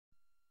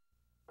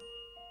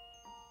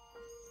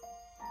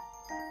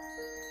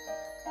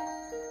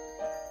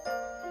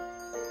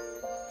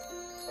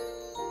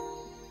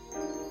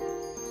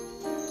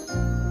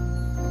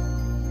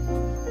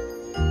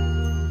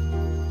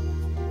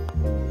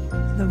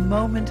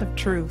moment of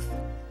truth.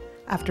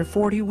 After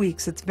 40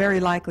 weeks, it's very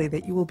likely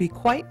that you will be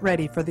quite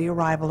ready for the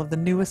arrival of the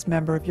newest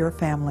member of your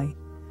family.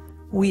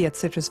 We at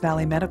Citrus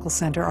Valley Medical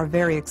Center are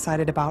very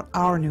excited about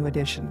our new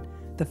addition,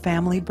 the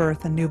Family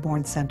Birth and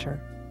Newborn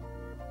Center.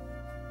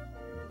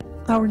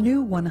 Our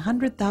new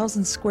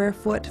 100,000 square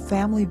foot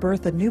Family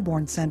Birth and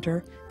Newborn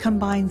Center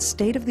combines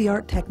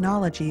state-of-the-art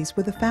technologies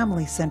with a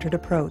family-centered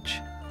approach.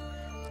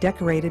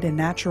 Decorated in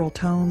natural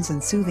tones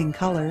and soothing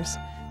colors,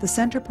 the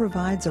center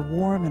provides a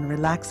warm and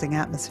relaxing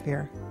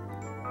atmosphere.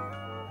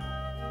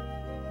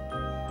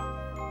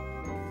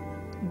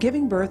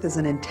 Giving birth is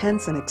an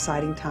intense and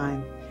exciting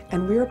time,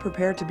 and we are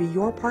prepared to be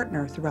your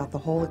partner throughout the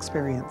whole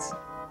experience.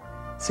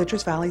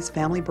 Citrus Valley's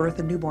Family Birth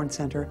and Newborn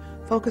Center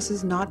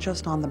focuses not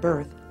just on the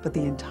birth, but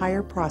the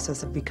entire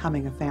process of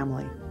becoming a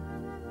family.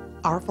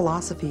 Our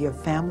philosophy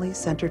of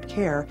family-centered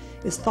care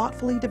is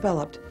thoughtfully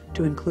developed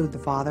to include the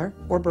father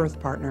or birth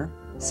partner,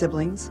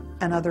 siblings,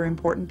 and other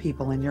important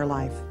people in your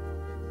life.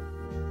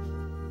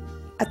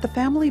 At the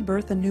Family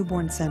Birth and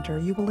Newborn Center,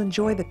 you will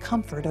enjoy the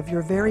comfort of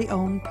your very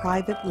own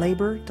private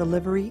labor,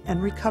 delivery,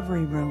 and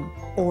recovery room,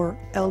 or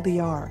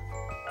LDR.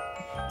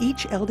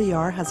 Each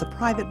LDR has a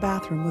private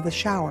bathroom with a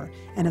shower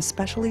and a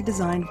specially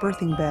designed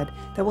birthing bed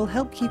that will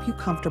help keep you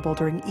comfortable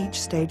during each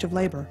stage of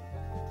labor.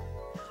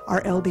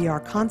 Our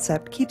LDR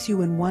concept keeps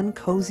you in one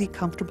cozy,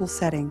 comfortable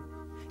setting.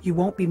 You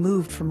won't be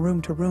moved from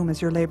room to room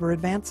as your labor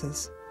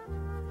advances.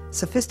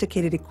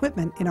 Sophisticated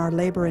equipment in our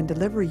labor and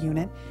delivery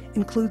unit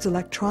includes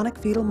electronic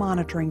fetal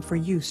monitoring for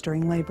use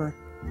during labor.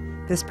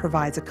 This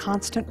provides a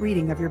constant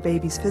reading of your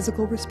baby's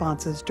physical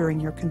responses during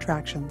your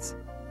contractions.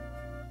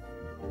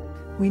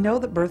 We know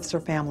that births are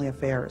family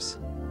affairs.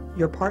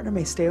 Your partner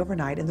may stay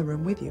overnight in the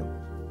room with you.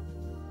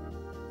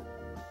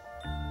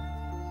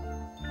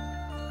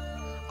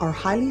 Our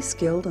highly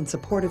skilled and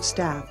supportive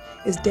staff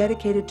is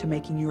dedicated to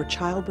making your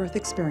childbirth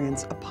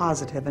experience a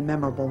positive and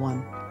memorable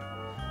one.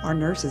 Our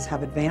nurses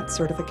have advanced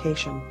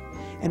certification,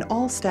 and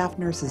all staff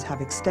nurses have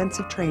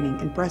extensive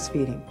training in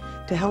breastfeeding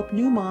to help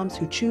new moms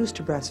who choose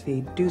to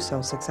breastfeed do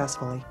so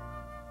successfully.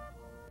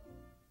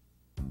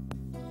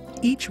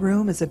 Each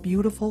room is a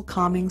beautiful,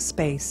 calming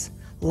space,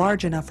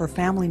 large enough for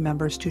family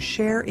members to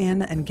share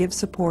in and give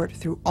support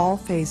through all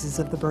phases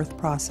of the birth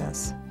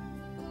process.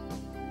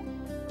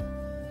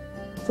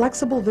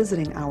 Flexible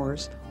visiting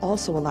hours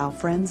also allow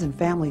friends and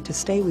family to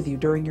stay with you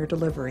during your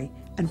delivery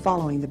and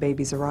following the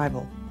baby's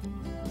arrival.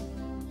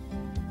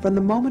 From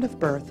the moment of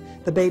birth,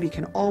 the baby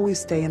can always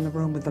stay in the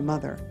room with the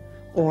mother,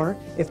 or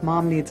if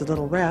mom needs a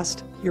little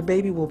rest, your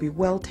baby will be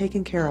well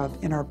taken care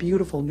of in our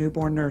beautiful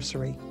newborn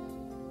nursery.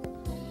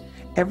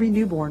 Every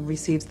newborn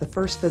receives the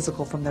first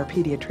physical from their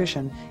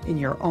pediatrician in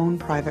your own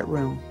private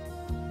room.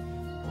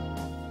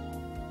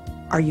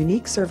 Our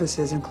unique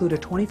services include a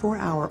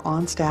 24-hour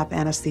on-staff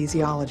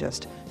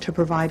anesthesiologist to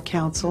provide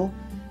counsel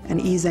and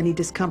ease any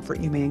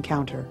discomfort you may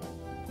encounter.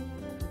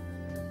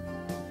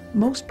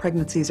 Most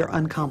pregnancies are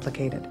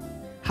uncomplicated.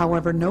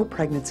 However, no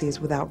pregnancy is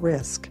without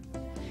risk.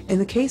 In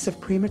the case of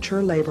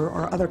premature labor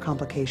or other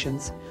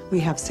complications, we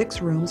have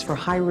 6 rooms for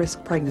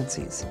high-risk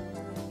pregnancies.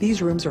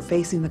 These rooms are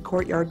facing the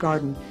courtyard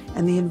garden,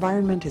 and the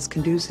environment is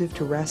conducive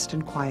to rest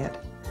and quiet.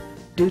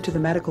 Due to the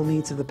medical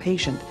needs of the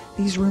patient,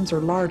 these rooms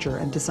are larger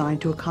and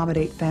designed to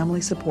accommodate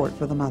family support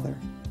for the mother.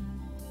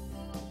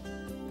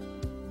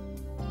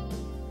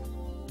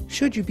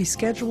 Should you be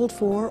scheduled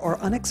for or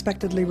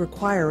unexpectedly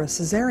require a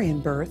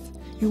cesarean birth,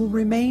 you will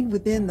remain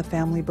within the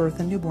Family Birth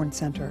and Newborn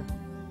Center.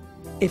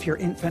 If your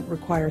infant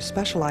requires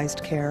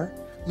specialized care,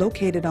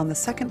 located on the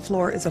 2nd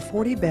floor is a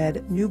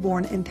 40-bed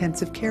Newborn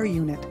Intensive Care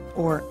Unit,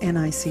 or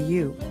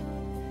NICU.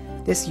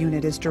 This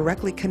unit is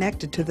directly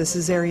connected to the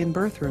cesarean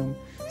birth room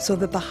so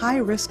that the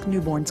high-risk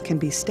newborns can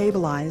be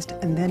stabilized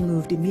and then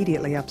moved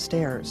immediately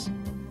upstairs.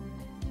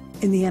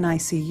 In the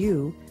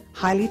NICU,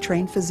 highly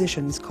trained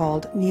physicians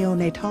called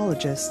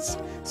neonatologists,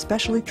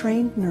 specially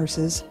trained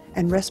nurses,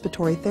 and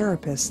respiratory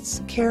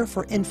therapists care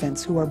for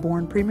infants who are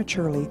born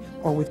prematurely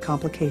or with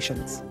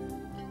complications.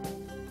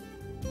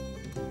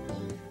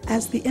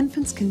 As the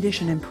infant's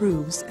condition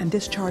improves and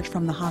discharge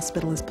from the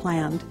hospital is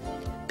planned,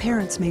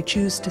 parents may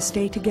choose to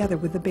stay together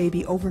with the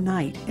baby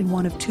overnight in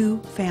one of 2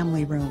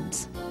 family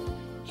rooms.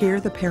 Here,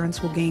 the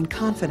parents will gain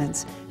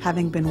confidence,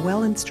 having been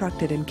well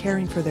instructed in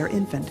caring for their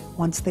infant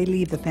once they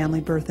leave the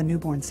Family Birth and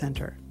Newborn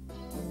Center.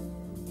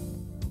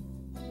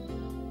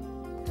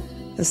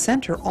 The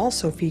center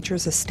also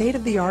features a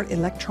state-of-the-art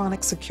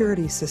electronic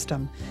security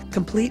system,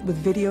 complete with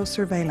video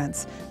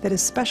surveillance, that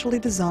is specially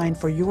designed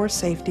for your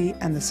safety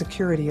and the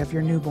security of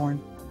your newborn.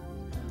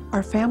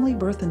 Our Family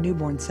Birth and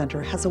Newborn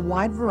Center has a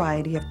wide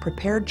variety of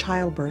prepared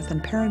childbirth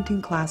and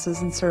parenting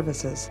classes and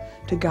services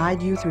to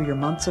guide you through your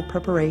months of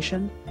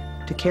preparation,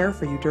 to care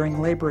for you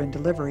during labor and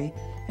delivery,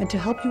 and to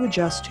help you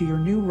adjust to your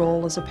new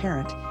role as a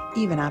parent,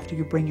 even after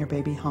you bring your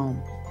baby home.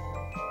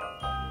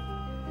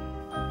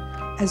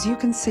 As you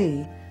can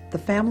see, the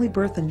Family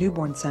Birth and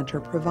Newborn Center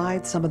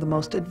provides some of the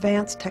most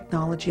advanced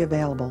technology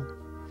available,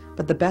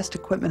 but the best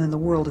equipment in the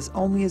world is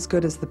only as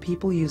good as the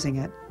people using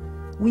it.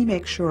 We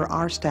make sure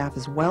our staff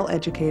is well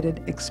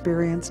educated,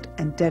 experienced,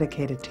 and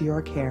dedicated to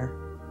your care.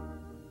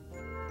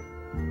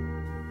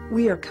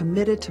 We are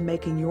committed to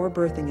making your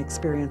birthing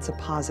experience a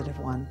positive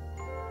one.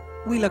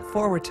 We look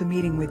forward to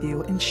meeting with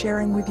you and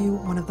sharing with you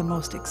one of the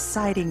most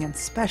exciting and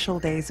special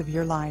days of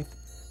your life.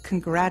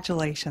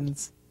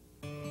 Congratulations.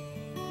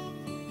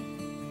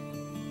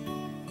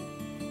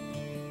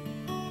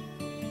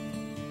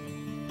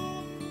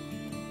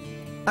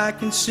 I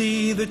can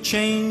see the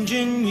change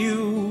in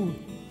you,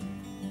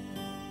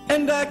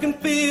 and I can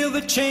feel the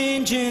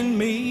change in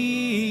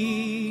me.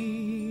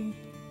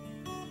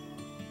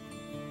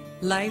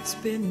 Life's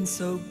been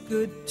so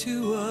good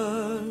to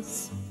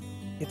us.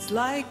 It's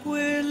like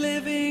we're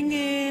living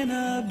in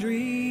a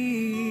dream.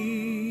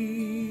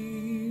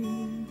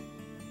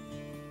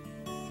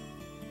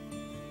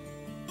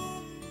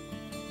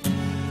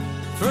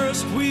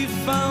 First we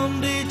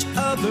found each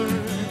other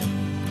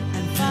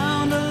And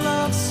found a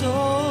love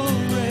so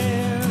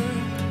rare.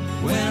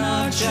 When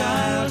our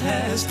child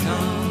has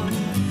come,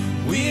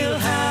 we'll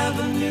have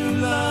a new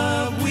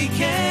love we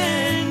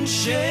can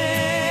share.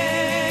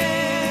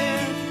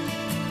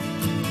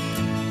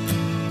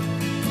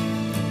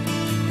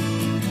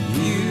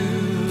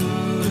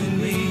 You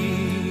and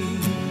me,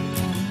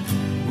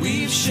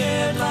 we've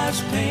shared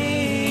life's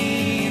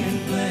pain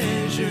and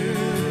pleasure.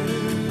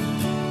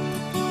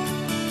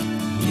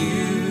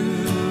 You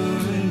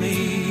and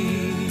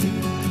me,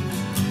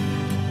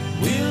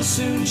 we'll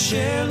soon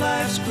share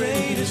life's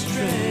greatest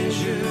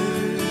treasure.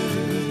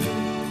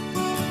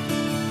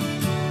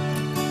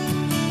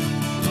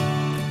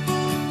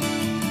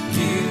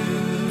 You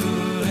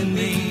and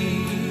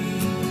me,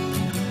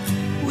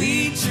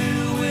 we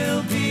two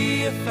will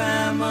be a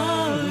family.